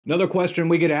Another question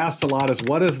we get asked a lot is,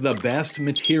 what is the best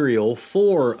material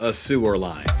for a sewer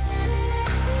line?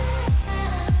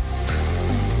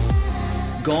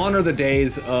 Gone are the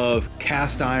days of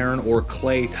cast iron or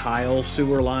clay tile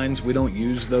sewer lines. We don't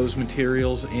use those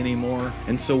materials anymore.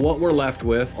 And so what we're left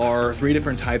with are three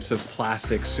different types of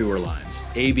plastic sewer lines.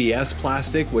 ABS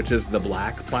plastic, which is the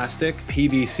black plastic,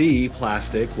 PVC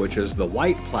plastic, which is the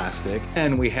white plastic,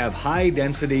 and we have high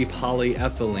density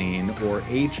polyethylene or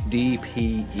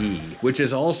HDPE, which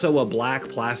is also a black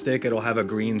plastic. It'll have a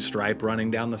green stripe running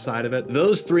down the side of it.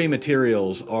 Those three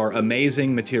materials are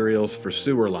amazing materials for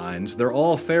sewer lines. They're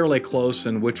all fairly close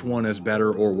in which one is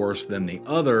better or worse than the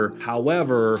other.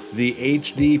 However, the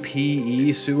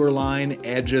HDPE sewer line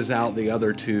edges out the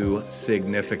other two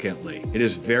significantly. It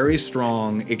is very strong.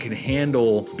 It can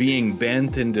handle being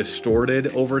bent and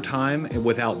distorted over time and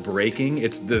without breaking.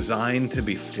 It's designed to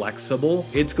be flexible.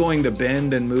 It's going to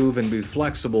bend and move and be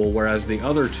flexible, whereas the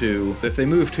other two, if they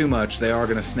move too much, they are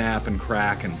going to snap and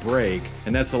crack and break,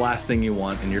 and that's the last thing you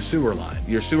want in your sewer line.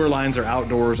 Your sewer lines are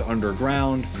outdoors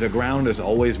underground. The ground is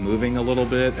always moving a little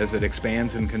bit as it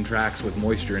expands and contracts with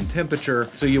moisture and temperature,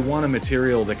 so you want a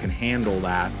material that can handle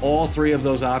that. All three of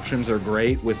those options are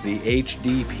great, with the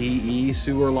HDPE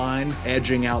sewer line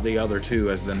edging out the other two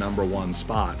as the #1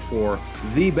 spot for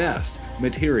the best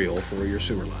material for your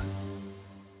sewer line.